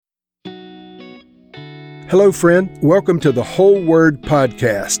Hello, friend. Welcome to the Whole Word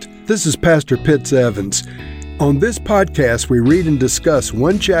Podcast. This is Pastor Pitts Evans. On this podcast, we read and discuss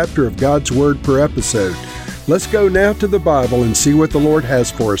one chapter of God's Word per episode. Let's go now to the Bible and see what the Lord has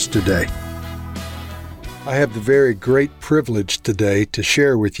for us today. I have the very great privilege today to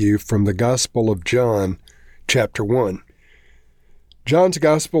share with you from the Gospel of John, chapter 1. John's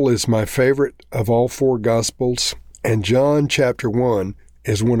Gospel is my favorite of all four Gospels, and John chapter 1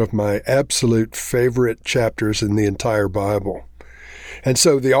 is one of my absolute favorite chapters in the entire Bible. And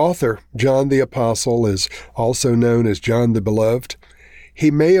so the author, John the Apostle, is also known as John the Beloved.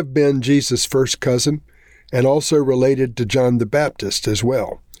 He may have been Jesus' first cousin and also related to John the Baptist as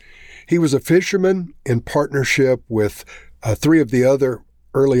well. He was a fisherman in partnership with three of the other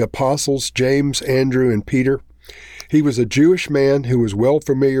early apostles, James, Andrew, and Peter. He was a Jewish man who was well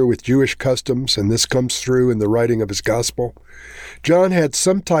familiar with Jewish customs, and this comes through in the writing of his gospel. John had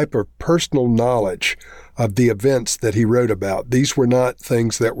some type of personal knowledge of the events that he wrote about. These were not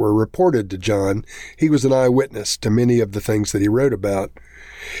things that were reported to John. He was an eyewitness to many of the things that he wrote about.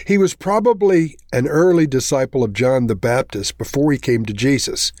 He was probably an early disciple of John the Baptist before he came to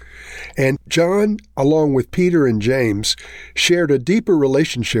Jesus. And John, along with Peter and James, shared a deeper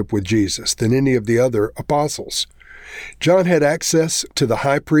relationship with Jesus than any of the other apostles. John had access to the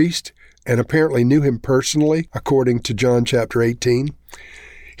high priest and apparently knew him personally, according to John chapter 18.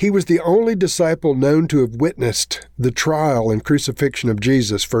 He was the only disciple known to have witnessed the trial and crucifixion of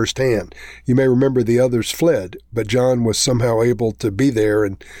Jesus firsthand. You may remember the others fled, but John was somehow able to be there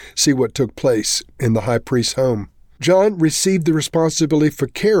and see what took place in the high priest's home. John received the responsibility for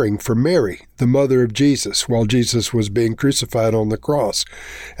caring for Mary, the mother of Jesus, while Jesus was being crucified on the cross.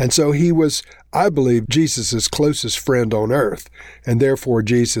 And so he was, I believe, Jesus' closest friend on earth, and therefore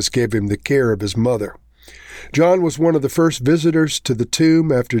Jesus gave him the care of his mother. John was one of the first visitors to the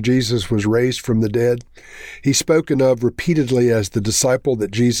tomb after Jesus was raised from the dead. He's spoken of repeatedly as the disciple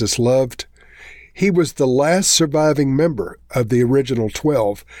that Jesus loved. He was the last surviving member of the original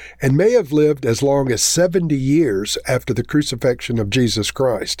 12 and may have lived as long as 70 years after the crucifixion of Jesus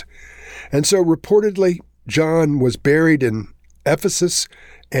Christ. And so reportedly, John was buried in Ephesus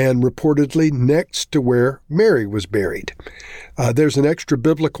and reportedly next to where Mary was buried. There's an extra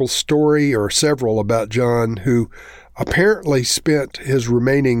biblical story or several about John who apparently spent his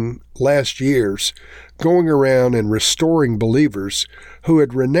remaining last years going around and restoring believers who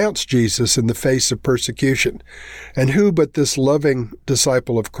had renounced Jesus in the face of persecution, and who but this loving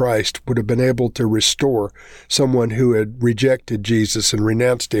disciple of Christ would have been able to restore someone who had rejected Jesus and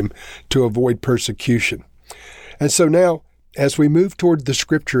renounced him to avoid persecution. And so now, as we move toward the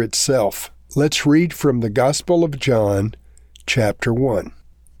Scripture itself, let's read from the Gospel of John, chapter 1.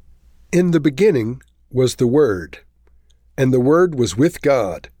 In the beginning was the Word, and the Word was with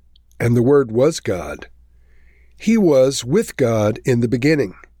God, and the Word was God. He was with God in the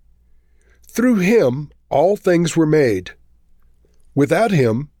beginning. Through him all things were made. Without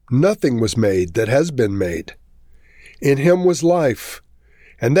him nothing was made that has been made. In him was life,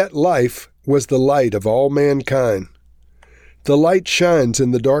 and that life was the light of all mankind. The light shines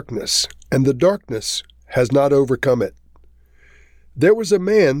in the darkness, and the darkness has not overcome it. There was a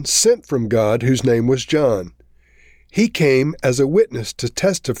man sent from God whose name was John. He came as a witness to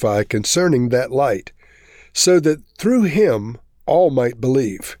testify concerning that light, so that through him all might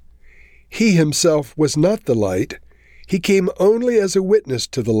believe. He himself was not the light. He came only as a witness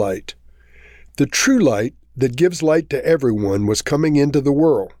to the light. The true light that gives light to everyone was coming into the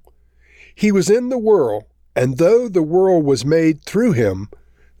world. He was in the world, and though the world was made through him,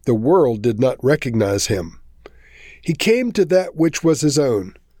 the world did not recognize him. He came to that which was his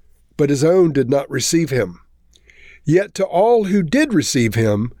own, but his own did not receive him. Yet to all who did receive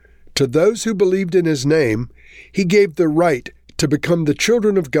him, to those who believed in his name, he gave the right to become the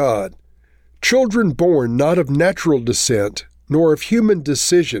children of God, children born not of natural descent, nor of human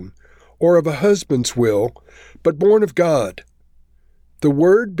decision, or of a husband's will, but born of God. The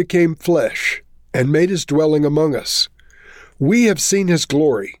Word became flesh and made his dwelling among us. We have seen his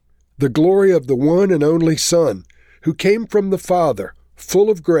glory, the glory of the one and only Son, who came from the Father, full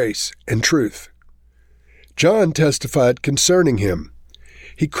of grace and truth. John testified concerning him.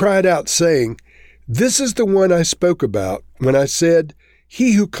 He cried out, saying, "This is the one I spoke about when I said,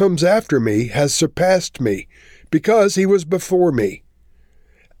 'He who comes after me has surpassed me, because he was before me.'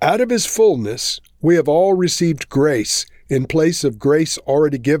 Out of his fullness we have all received grace in place of grace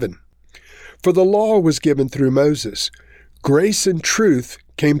already given. For the law was given through Moses. Grace and truth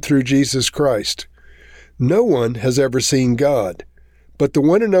came through Jesus Christ. No one has ever seen God, but the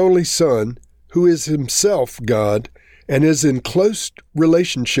one and only Son, who is himself God and is in close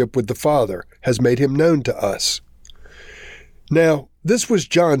relationship with the Father, has made him known to us. Now, this was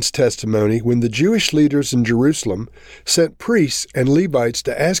John's testimony when the Jewish leaders in Jerusalem sent priests and Levites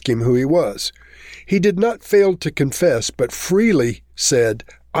to ask him who he was. He did not fail to confess, but freely said,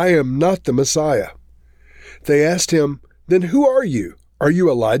 "I am not the Messiah." They asked him, "Then who are you? Are you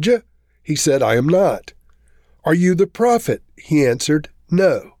Elijah?" He said, "I am not." "Are you the prophet?" He answered,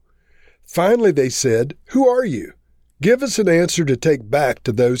 "No." Finally they said, "Who are you? Give us an answer to take back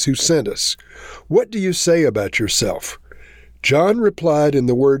to those who sent us. What do you say about yourself?" John replied in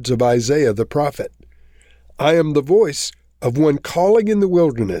the words of Isaiah the prophet, "I am the voice of one calling in the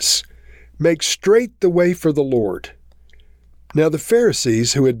wilderness, make straight the way for the Lord." Now the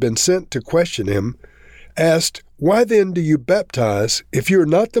Pharisees who had been sent to question him asked, "Why then do you baptize if you are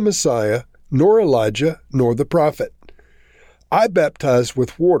not the Messiah, nor Elijah, nor the prophet?" "I baptize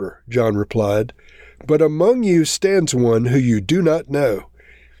with water," John replied, "but among you stands one who you do not know.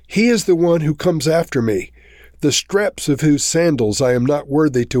 He is the one who comes after me, the straps of whose sandals I am not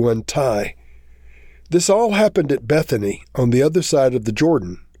worthy to untie." This all happened at Bethany, on the other side of the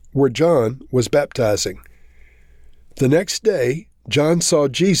Jordan, where John was baptizing. The next day, John saw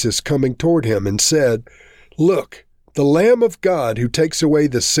Jesus coming toward him and said, "Look, the Lamb of God who takes away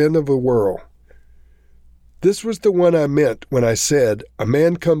the sin of the world. This was the one I meant when I said, 'A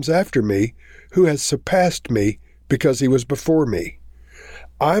man comes after me who has surpassed me because he was before me.'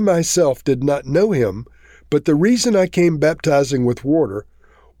 I myself did not know him, but the reason I came baptizing with water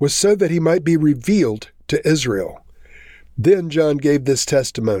was so that he might be revealed to Israel." Then John gave this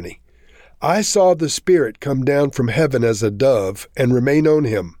testimony, "I saw the Spirit come down from heaven as a dove and remain on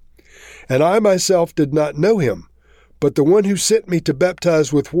him. And I myself did not know him, but the one who sent me to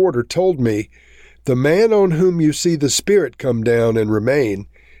baptize with water told me, 'The man on whom you see the Spirit come down and remain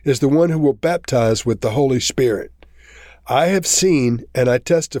is the one who will baptize with the Holy Spirit.' I have seen and I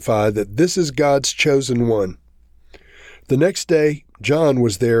testify that this is God's chosen one." The next day, John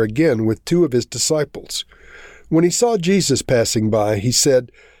was there again with two of his disciples. When he saw Jesus passing by, he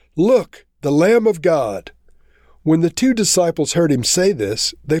said, "Look, the Lamb of God." When the two disciples heard him say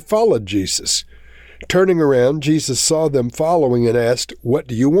this, they followed Jesus. Turning around, Jesus saw them following and asked, "What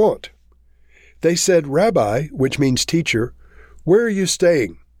do you want?" They said, "Rabbi," which means teacher, "where are you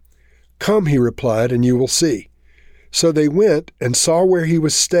staying?" "Come," he replied, "and you will see." So they went and saw where he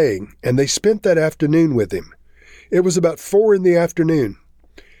was staying, and they spent that afternoon with him. It was about 4 p.m.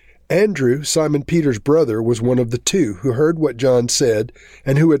 Andrew, Simon Peter's brother, was one of the two who heard what John said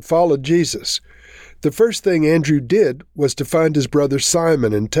and who had followed Jesus. The first thing Andrew did was to find his brother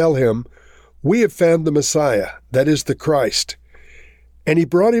Simon and tell him, "We have found the Messiah, that is the Christ." And he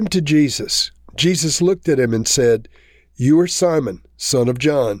brought him to Jesus. Jesus looked at him and said, "You are Simon, son of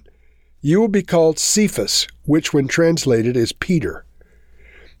John. You will be called Cephas," which when translated is Peter.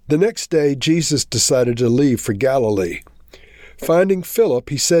 The next day Jesus decided to leave for Galilee. Finding Philip,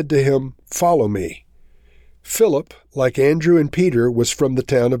 he said to him, "Follow me." Philip, like Andrew and Peter, was from the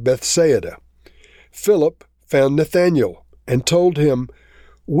town of Bethsaida. Philip found Nathanael and told him,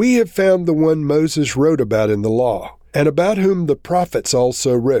 "We have found the one Moses wrote about in the law, and about whom the prophets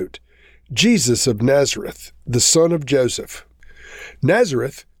also wrote, Jesus of Nazareth, the son of Joseph."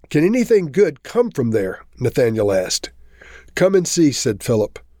 "Nazareth? Can anything good come from there?" Nathanael asked. "Come and see," said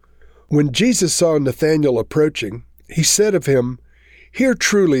Philip. When Jesus saw Nathanael approaching, he said of him, "Here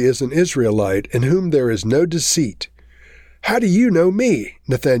truly is an Israelite in whom there is no deceit." "How do you know me?"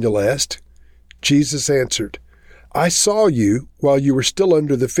 Nathanael asked. Jesus answered, "I saw you while you were still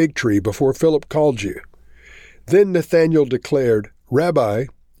under the fig tree before Philip called you." Then Nathanael declared, "Rabbi,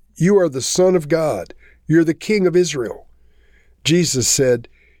 you are the Son of God. You're the King of Israel." Jesus said,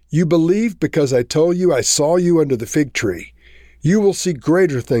 "You believe because I told you I saw you under the fig tree. You will see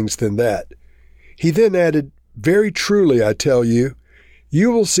greater things than that." He then added, "Very truly I tell you,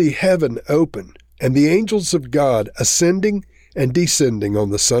 you will see heaven open and the angels of God ascending and descending on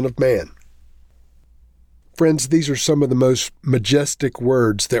the Son of Man." Friends, these are some of the most majestic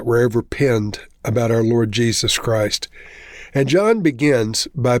words that were ever penned about our Lord Jesus Christ. And John begins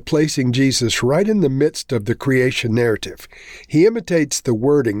by placing Jesus right in the midst of the creation narrative. He imitates the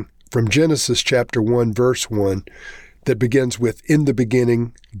wording from Genesis chapter 1, verse 1, that begins with, "In the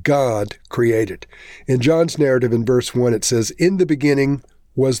beginning, God created." In John's narrative in verse 1, it says, "In the beginning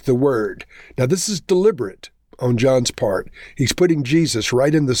was the Word." Now, this is deliberate on John's part. He's putting Jesus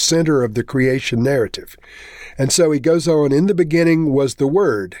right in the center of the creation narrative. And so he goes on, "In the beginning was the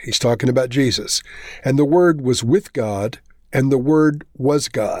Word." He's talking about Jesus. "And the Word was with God, and the Word was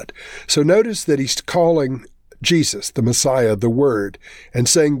God." So notice that he's calling Jesus, the Messiah, the Word, and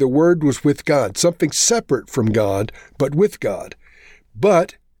saying the Word was with God, something separate from God, but with God.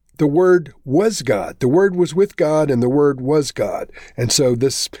 But the Word was God. The Word was with God, and the Word was God. And so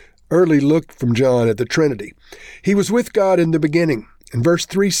this early look from John at the Trinity. He was with God in the beginning. And verse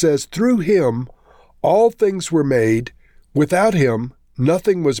 3 says, through him all things were made. Without him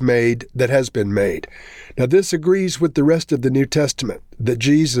nothing was made that has been made. Now this agrees with the rest of the New Testament, that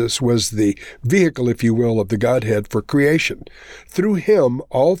Jesus was the vehicle, if you will, of the Godhead for creation. Through him,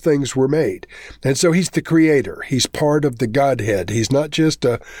 all things were made. And so he's the creator. He's part of the Godhead. He's not just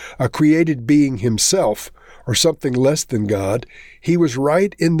a created being himself or something less than God. He was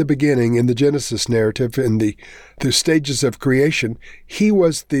right in the beginning, in the Genesis narrative, in the stages of creation. He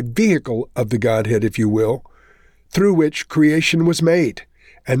was the vehicle of the Godhead, if you will, through which creation was made.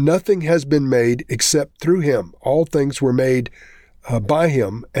 And nothing has been made except through him. All things were made by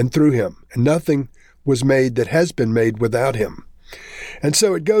him and through him. And nothing was made that has been made without him. And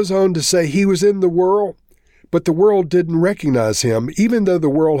so it goes on to say he was in the world, but the world didn't recognize him, even though the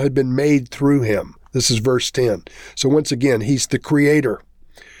world had been made through him. This is verse 10. So once again, he's the creator.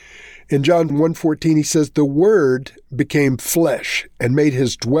 In John 1:14, he says, the Word became flesh and made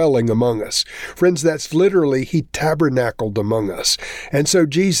his dwelling among us. Friends, that's literally, he tabernacled among us. And so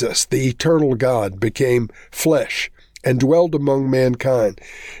Jesus, the eternal God, became flesh and dwelled among mankind.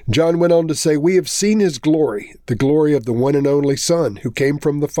 John went on to say, we have seen his glory, the glory of the one and only Son who came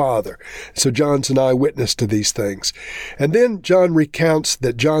from the Father. So John's an eyewitness to these things. And then John recounts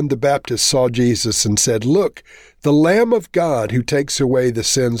that John the Baptist saw Jesus and said, look, the Lamb of God who takes away the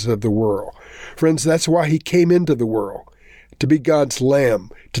sins of the world. Friends, that's why he came into the world, to be God's Lamb,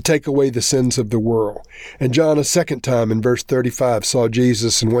 to take away the sins of the world. And John a second time in verse 35 saw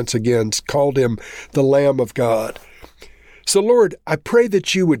Jesus and once again called him the Lamb of God. So Lord, I pray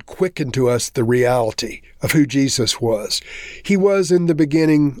that you would quicken to us the reality of who Jesus was. He was in the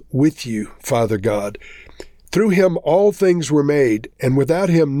beginning with you, Father God. Through him all things were made, and without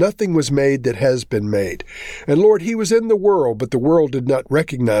him nothing was made that has been made. And Lord, he was in the world, but the world did not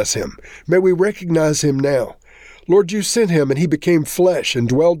recognize him. May we recognize him now. Lord, you sent him, and he became flesh and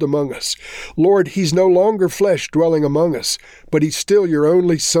dwelled among us. Lord, he's no longer flesh dwelling among us, but he's still your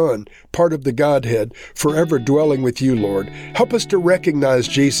only Son, part of the Godhead, forever dwelling with you, Lord. Help us to recognize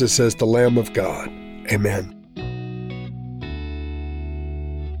Jesus as the Lamb of God. Amen.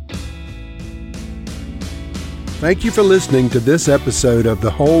 Thank you for listening to this episode of The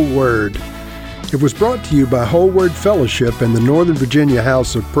Whole Word. It was brought to you by Whole Word Fellowship and the Northern Virginia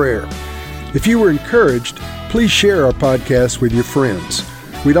House of Prayer. If you were encouraged, please share our podcast with your friends.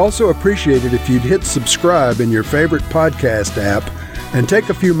 We'd also appreciate it if you'd hit subscribe in your favorite podcast app and take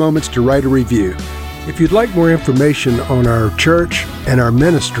a few moments to write a review. If you'd like more information on our church and our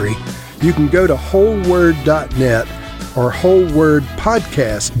ministry, you can go to wholeword.net or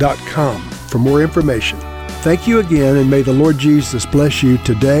wholewordpodcast.com for more information. Thank you again, and may the Lord Jesus bless you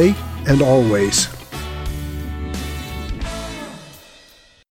today and always.